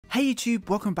Hey YouTube,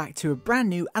 welcome back to a brand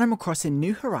new Animal Crossing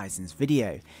New Horizons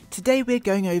video. Today we're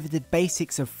going over the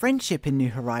basics of friendship in New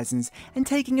Horizons and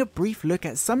taking a brief look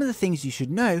at some of the things you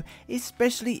should know,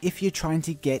 especially if you're trying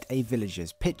to get a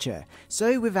villager's picture.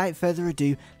 So without further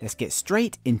ado, let's get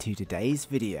straight into today's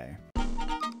video.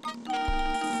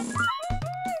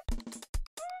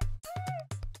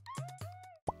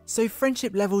 So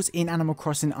friendship levels in Animal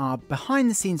Crossing are behind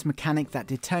the scenes mechanic that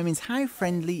determines how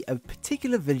friendly a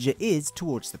particular villager is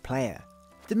towards the player.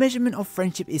 The measurement of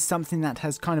friendship is something that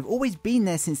has kind of always been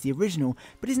there since the original,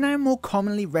 but is now more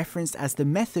commonly referenced as the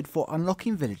method for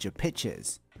unlocking villager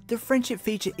pictures. The friendship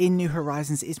feature in New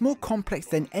Horizons is more complex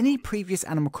than any previous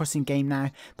Animal Crossing game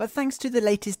now, but thanks to the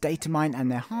latest data mine and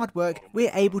their hard work,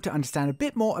 we're able to understand a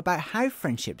bit more about how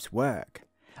friendships work.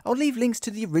 I'll leave links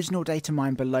to the original data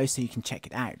mine below so you can check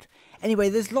it out. Anyway,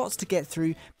 there's lots to get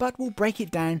through, but we'll break it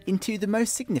down into the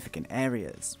most significant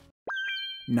areas.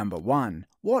 Number 1.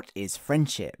 What is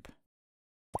friendship?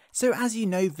 So as you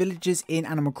know, villagers in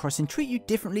Animal Crossing treat you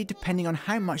differently depending on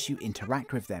how much you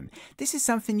interact with them. This is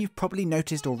something you've probably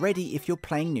noticed already if you're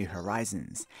playing New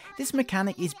Horizons. This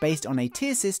mechanic is based on a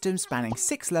tier system spanning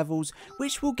 6 levels,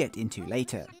 which we'll get into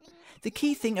later. The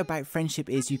key thing about friendship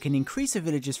is you can increase a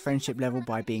villager's friendship level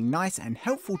by being nice and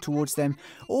helpful towards them,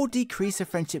 or decrease a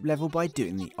friendship level by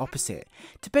doing the opposite.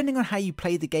 Depending on how you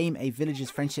play the game, a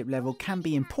villager's friendship level can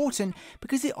be important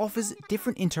because it offers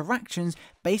different interactions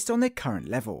based on their current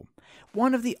level.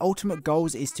 One of the ultimate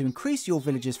goals is to increase your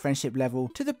villager's friendship level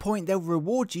to the point they'll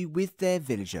reward you with their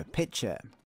villager picture.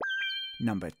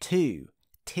 Number 2.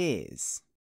 Tiers.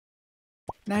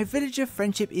 Now, villager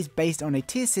friendship is based on a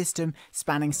tier system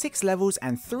spanning 6 levels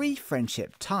and 3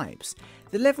 friendship types.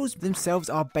 The levels themselves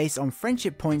are based on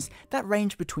friendship points that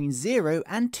range between 0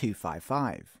 and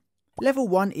 255. Level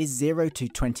 1 is 0 to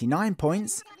 29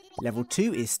 points, Level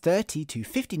 2 is 30 to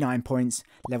 59 points,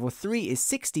 Level 3 is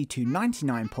 60 to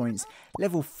 99 points,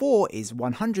 Level 4 is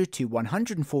 100 to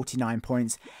 149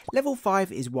 points, Level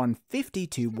 5 is 150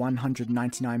 to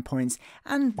 199 points,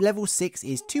 and Level 6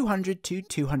 is 200 to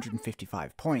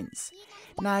 255 points.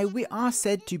 Now, we are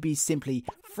said to be simply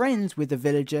friends with the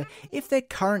villager if they're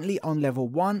currently on Level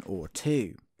 1 or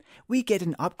 2. We get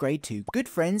an upgrade to good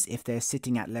friends if they're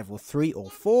sitting at level 3 or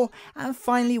 4, and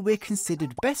finally we're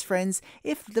considered best friends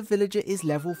if the villager is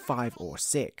level 5 or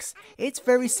 6. It's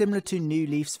very similar to New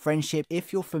Leaf's friendship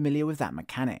if you're familiar with that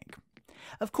mechanic.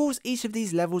 Of course, each of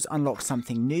these levels unlocks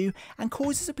something new and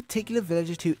causes a particular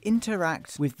villager to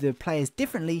interact with the players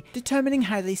differently, determining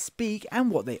how they speak and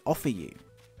what they offer you.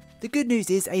 The good news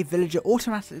is a villager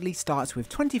automatically starts with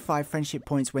 25 friendship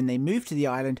points when they move to the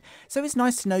island, so it's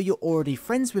nice to know you're already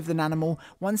friends with an animal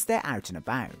once they're out and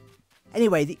about.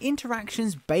 Anyway, the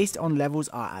interactions based on levels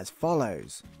are as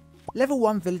follows. Level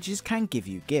 1 villagers can give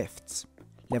you gifts.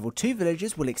 Level 2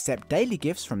 villagers will accept daily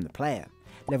gifts from the player.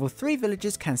 Level 3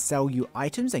 villagers can sell you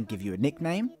items and give you a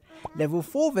nickname. Level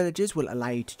 4 villagers will allow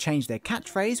you to change their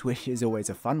catchphrase, which is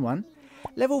always a fun one.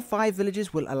 Level 5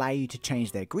 villagers will allow you to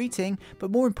change their greeting,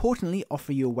 but more importantly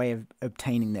offer you a way of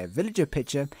obtaining their villager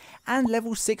picture, and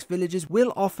level 6 villagers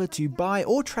will offer to buy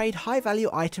or trade high value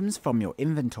items from your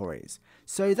inventories.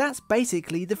 So that's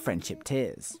basically the friendship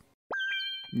tiers.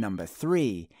 Number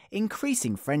 3.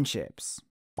 Increasing friendships.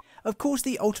 Of course,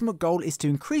 the ultimate goal is to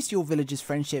increase your villager's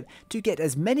friendship to get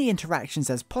as many interactions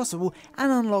as possible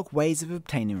and unlock ways of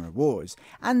obtaining rewards,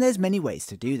 and there's many ways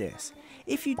to do this.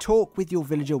 If you talk with your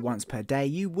villager once per day,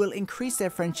 you will increase their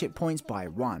friendship points by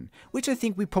 1, which I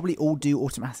think we probably all do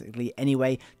automatically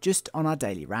anyway, just on our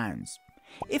daily rounds.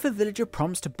 If a villager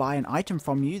prompts to buy an item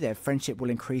from you, their friendship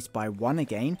will increase by 1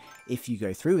 again if you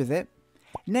go through with it.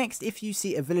 Next, if you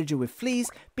see a villager with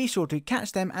fleas, be sure to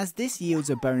catch them, as this yields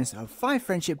a bonus of 5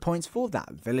 friendship points for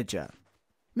that villager.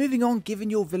 Moving on, giving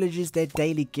your villagers their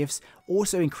daily gifts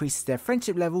also increases their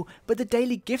friendship level, but the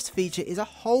daily gifts feature is a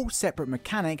whole separate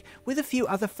mechanic with a few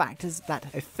other factors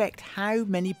that affect how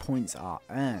many points are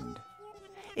earned.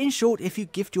 In short, if you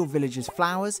gift your villagers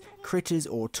flowers, critters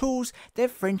or tools, their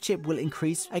friendship will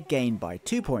increase again by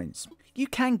 2 points. You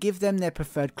can give them their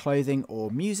preferred clothing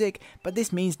or music, but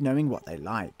this means knowing what they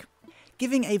like.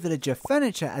 Giving a villager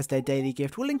furniture as their daily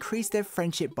gift will increase their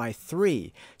friendship by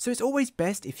 3, so it's always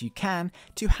best, if you can,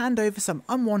 to hand over some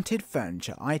unwanted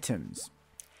furniture items.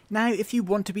 Now, if you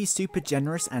want to be super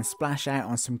generous and splash out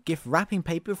on some gift wrapping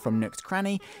paper from Nook's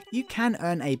Cranny, you can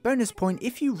earn a bonus point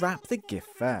if you wrap the gift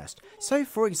first. So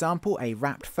for example, a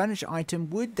wrapped furniture item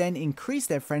would then increase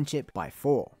their friendship by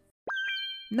 4.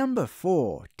 Number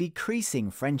 4. Decreasing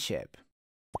friendship.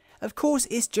 Of course,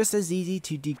 it's just as easy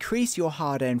to decrease your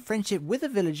hard-earned friendship with a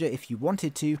villager if you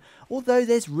wanted to, although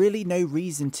there's really no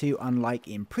reason to, unlike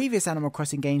in previous Animal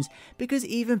Crossing games, because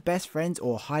even best friends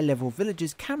or high-level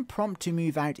villagers can prompt to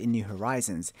move out in New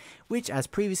Horizons, which as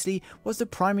previously was the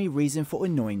primary reason for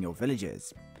annoying your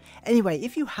villagers. Anyway,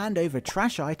 if you hand over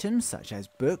trash items such as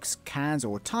books, cans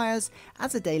or tyres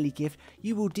as a daily gift,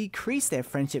 you will decrease their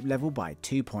friendship level by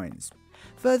 2 points.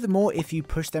 Furthermore, if you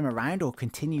push them around or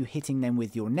continue hitting them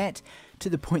with your net to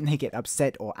the point they get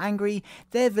upset or angry,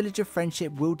 their villager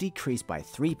friendship will decrease by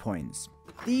 3 points.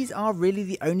 These are really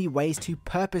the only ways to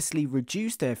purposely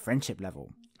reduce their friendship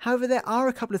level. However, there are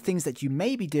a couple of things that you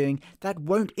may be doing that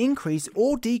won't increase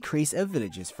or decrease a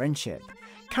villager's friendship.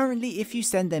 Currently, if you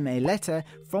send them a letter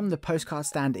from the postcard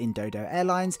stand in Dodo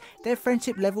Airlines, their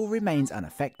friendship level remains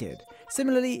unaffected.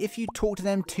 Similarly, if you talk to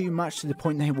them too much to the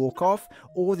point they walk off,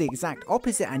 or the exact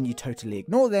opposite and you totally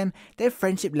ignore them, their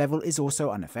friendship level is also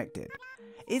unaffected.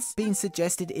 It's been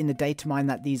suggested in the data mine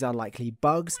that these are likely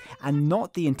bugs and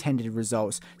not the intended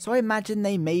results, so I imagine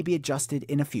they may be adjusted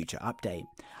in a future update.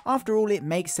 After all, it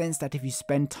makes sense that if you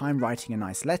spend time writing a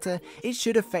nice letter, it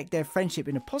should affect their friendship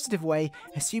in a positive way,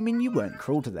 assuming you weren't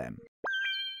cruel to them.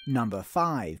 Number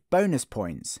 5. Bonus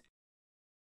points.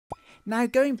 Now,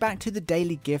 going back to the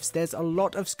daily gifts, there's a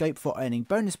lot of scope for earning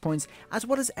bonus points as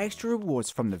well as extra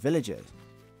rewards from the villagers.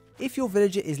 If your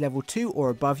villager is level 2 or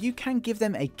above, you can give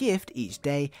them a gift each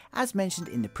day, as mentioned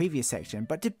in the previous section,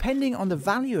 but depending on the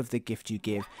value of the gift you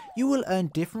give, you will earn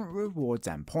different rewards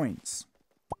and points.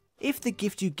 If the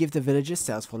gift you give the villager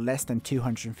sells for less than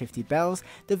 250 bells,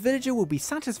 the villager will be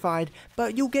satisfied,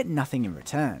 but you'll get nothing in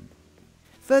return.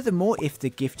 Furthermore, if the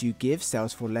gift you give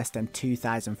sells for less than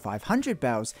 2,500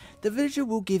 bells, the villager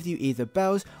will give you either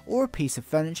bells or a piece of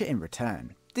furniture in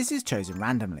return. This is chosen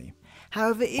randomly.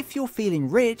 However, if you're feeling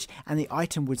rich and the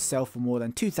item would sell for more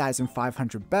than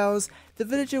 2,500 bells, the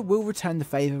villager will return the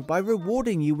favour by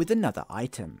rewarding you with another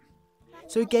item.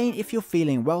 So again, if you're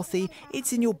feeling wealthy,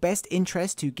 it's in your best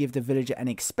interest to give the villager an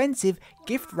expensive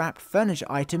gift-wrapped furniture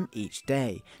item each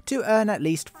day, to earn at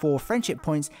least 4 friendship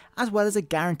points as well as a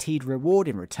guaranteed reward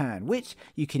in return, which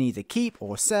you can either keep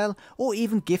or sell or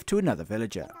even gift to another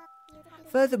villager.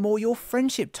 Furthermore, your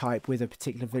friendship type with a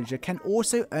particular villager can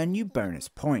also earn you bonus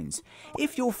points.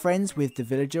 If you're friends with the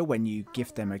villager when you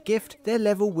gift them a gift, their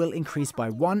level will increase by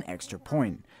 1 extra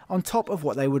point, on top of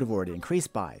what they would have already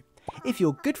increased by. If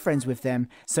you're good friends with them,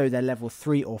 so they're level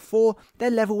 3 or 4,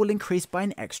 their level will increase by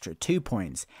an extra 2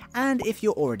 points. And if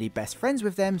you're already best friends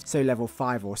with them, so level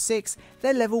 5 or 6,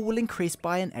 their level will increase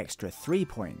by an extra 3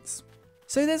 points.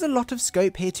 So there's a lot of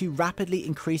scope here to rapidly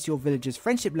increase your villager's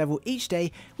friendship level each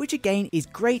day, which again is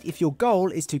great if your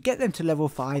goal is to get them to level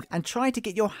 5 and try to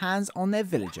get your hands on their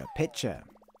villager picture.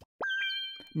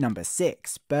 Number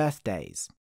 6. Birthdays.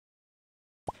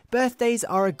 Birthdays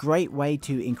are a great way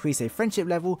to increase a friendship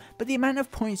level, but the amount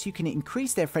of points you can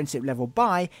increase their friendship level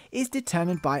by is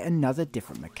determined by another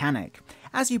different mechanic.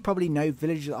 As you probably know,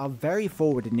 villagers are very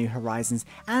forward in New Horizons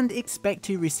and expect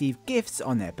to receive gifts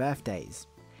on their birthdays.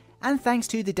 And thanks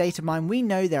to the data mine, we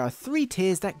know there are 3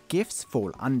 tiers that gifts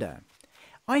fall under.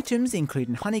 Items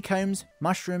including honeycombs,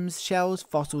 mushrooms, shells,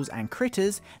 fossils and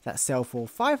critters that sell for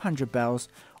 500 bells,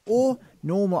 or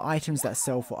normal items that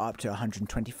sell for up to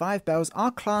 125 bells are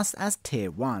classed as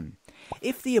tier 1.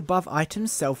 If the above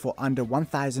items sell for under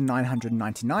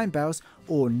 1,999 bells,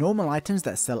 or normal items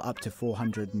that sell up to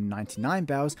 499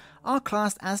 bells are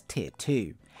classed as tier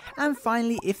 2. And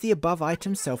finally, if the above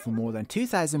items sell for more than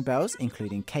 2,000 bells,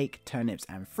 including cake, turnips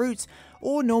and fruits,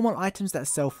 or normal items that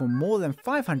sell for more than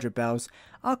 500 bells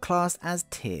are classed as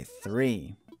tier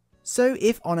 3. So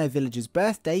if on a villager's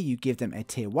birthday you give them a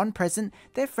tier 1 present,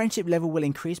 their friendship level will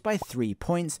increase by 3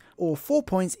 points, or 4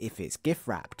 points if it's gift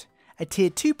wrapped. A tier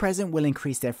 2 present will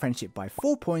increase their friendship by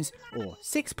 4 points, or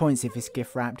 6 points if it's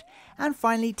gift wrapped. And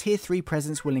finally, tier 3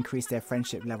 presents will increase their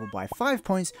friendship level by 5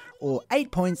 points, or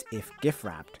 8 points if gift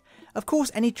wrapped. Of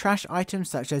course, any trash items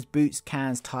such as boots,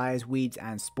 cans, tyres, weeds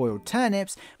and spoiled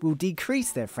turnips will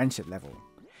decrease their friendship level.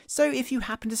 So if you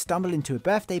happen to stumble into a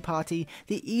birthday party,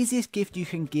 the easiest gift you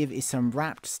can give is some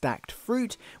wrapped stacked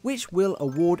fruit, which will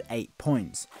award 8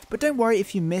 points. But don't worry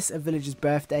if you miss a villager's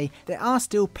birthday, there are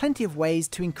still plenty of ways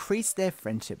to increase their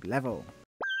friendship level.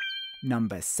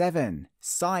 Number 7.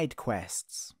 Side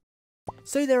quests.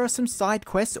 So there are some side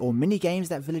quests or mini games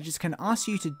that villagers can ask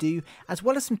you to do, as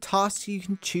well as some tasks you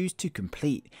can choose to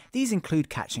complete. These include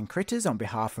catching critters on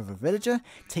behalf of a villager,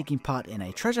 taking part in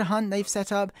a treasure hunt they've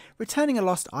set up, returning a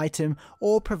lost item,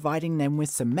 or providing them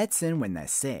with some medicine when they're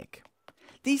sick.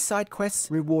 These side quests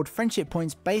reward friendship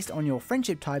points based on your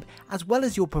friendship type as well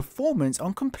as your performance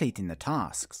on completing the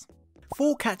tasks.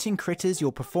 For catching critters,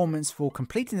 your performance for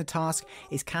completing the task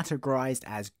is categorized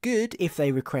as good if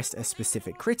they request a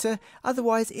specific critter,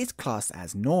 otherwise it's classed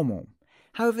as normal.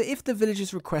 However, if the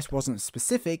villager's request wasn't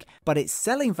specific, but its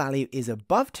selling value is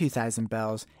above 2,000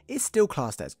 bells, it's still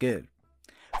classed as good.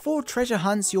 For treasure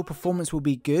hunts, your performance will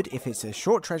be good if it's a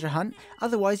short treasure hunt,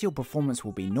 otherwise your performance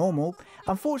will be normal.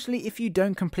 Unfortunately, if you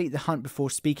don't complete the hunt before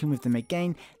speaking with them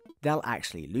again, they'll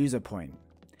actually lose a point.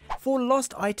 For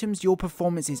lost items, your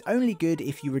performance is only good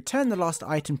if you return the lost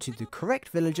item to the correct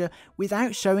villager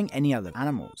without showing any other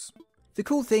animals. The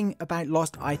cool thing about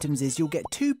lost items is you'll get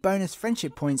 2 bonus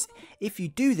friendship points if you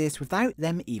do this without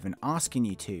them even asking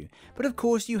you to, but of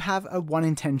course you have a 1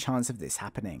 in 10 chance of this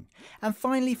happening. And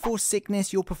finally, for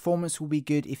sickness, your performance will be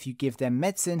good if you give them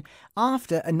medicine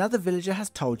after another villager has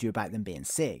told you about them being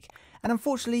sick. And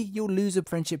unfortunately, you'll lose a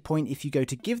friendship point if you go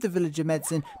to give the villager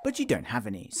medicine but you don't have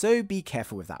any, so be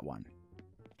careful with that one.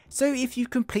 So if you've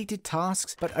completed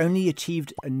tasks but only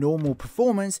achieved a normal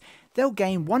performance, they'll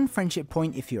gain 1 friendship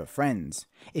point if you are friends.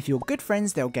 If you're good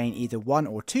friends, they'll gain either 1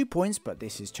 or 2 points, but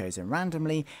this is chosen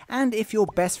randomly, and if you're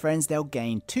best friends, they'll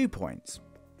gain 2 points.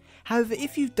 However,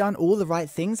 if you've done all the right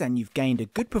things and you've gained a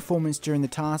good performance during the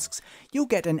tasks, you'll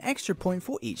get an extra point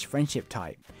for each friendship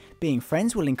type. Being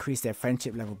friends will increase their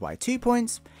friendship level by 2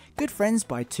 points, good friends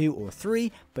by 2 or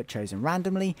 3, but chosen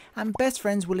randomly, and best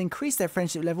friends will increase their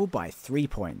friendship level by 3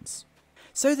 points.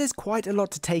 So there's quite a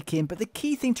lot to take in, but the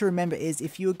key thing to remember is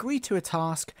if you agree to a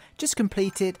task, just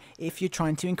complete it if you're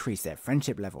trying to increase their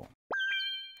friendship level.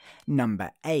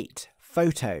 Number 8.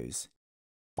 Photos.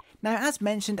 Now, as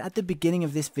mentioned at the beginning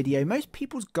of this video, most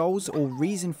people's goals or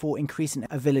reason for increasing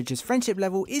a villager's friendship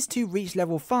level is to reach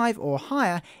level 5 or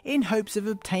higher in hopes of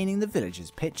obtaining the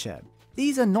villager's picture.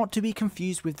 These are not to be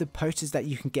confused with the posters that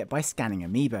you can get by scanning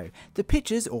Amiibo. The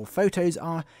pictures or photos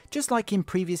are just like in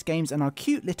previous games and are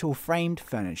cute little framed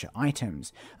furniture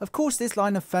items. Of course, this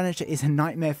line of furniture is a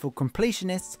nightmare for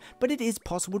completionists, but it is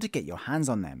possible to get your hands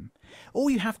on them. All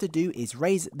you have to do is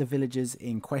raise the villagers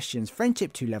in question's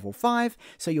friendship to level 5,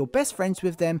 so you're best friends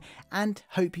with them, and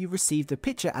hope you receive the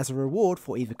picture as a reward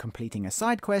for either completing a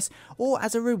side quest or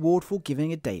as a reward for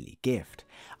giving a daily gift.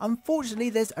 Unfortunately,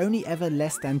 there's only ever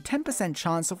less than 10%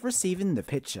 chance of receiving the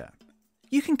picture.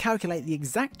 You can calculate the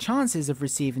exact chances of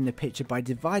receiving the picture by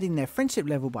dividing their friendship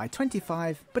level by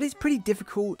 25, but it's pretty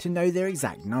difficult to know their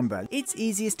exact number. It's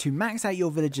easiest to max out your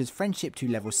villager's friendship to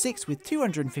level 6 with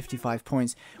 255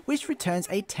 points, which returns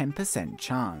a 10%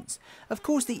 chance. Of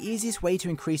course, the easiest way to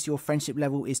increase your friendship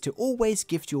level is to always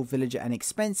gift your villager an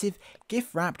expensive,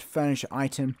 gift-wrapped furniture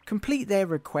item, complete their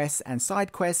requests and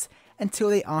side quests until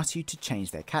they ask you to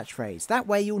change their catchphrase. That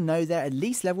way you'll know they're at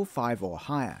least level 5 or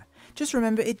higher. Just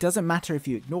remember, it doesn't matter if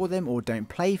you ignore them or don't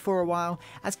play for a while,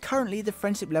 as currently the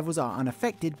friendship levels are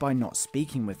unaffected by not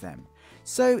speaking with them.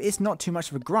 So it's not too much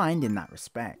of a grind in that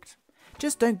respect.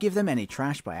 Just don't give them any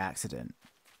trash by accident.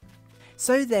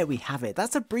 So there we have it.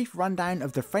 That's a brief rundown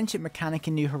of the friendship mechanic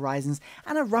in New Horizons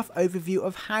and a rough overview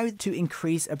of how to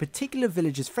increase a particular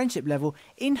villager's friendship level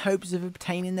in hopes of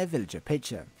obtaining their villager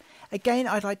picture. Again,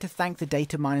 I'd like to thank the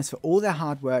data miners for all their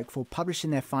hard work for publishing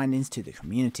their findings to the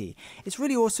community. It's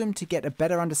really awesome to get a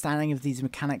better understanding of these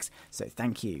mechanics, so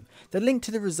thank you. The link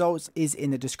to the results is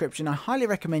in the description. I highly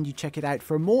recommend you check it out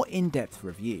for a more in-depth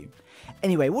review.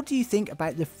 Anyway, what do you think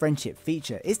about the friendship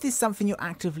feature? Is this something you're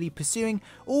actively pursuing,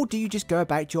 or do you just go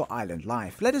about your island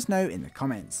life? Let us know in the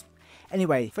comments.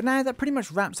 Anyway, for now, that pretty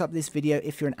much wraps up this video.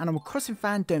 If you're an Animal Crossing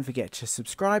fan, don't forget to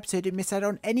subscribe so you don't miss out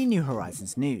on any New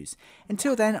Horizons news.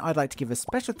 Until then, I'd like to give a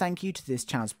special thank you to this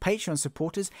channel's Patreon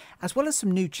supporters, as well as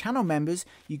some new channel members.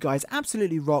 You guys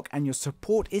absolutely rock and your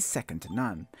support is second to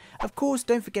none. Of course,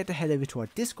 don't forget to head over to our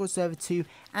Discord server too,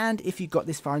 and if you got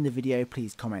this far in the video,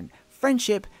 please comment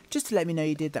friendship just to let me know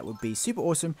you did. That would be super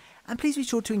awesome, and please be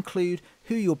sure to include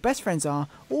who your best friends are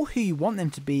or who you want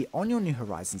them to be on your New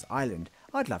Horizons island.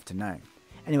 I'd love to know.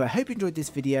 Anyway, I hope you enjoyed this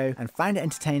video and found it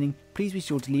entertaining. Please be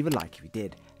sure to leave a like if you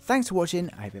did. Thanks for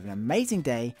watching. I hope you have an amazing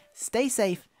day, stay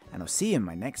safe, and I'll see you in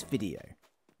my next video.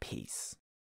 Peace.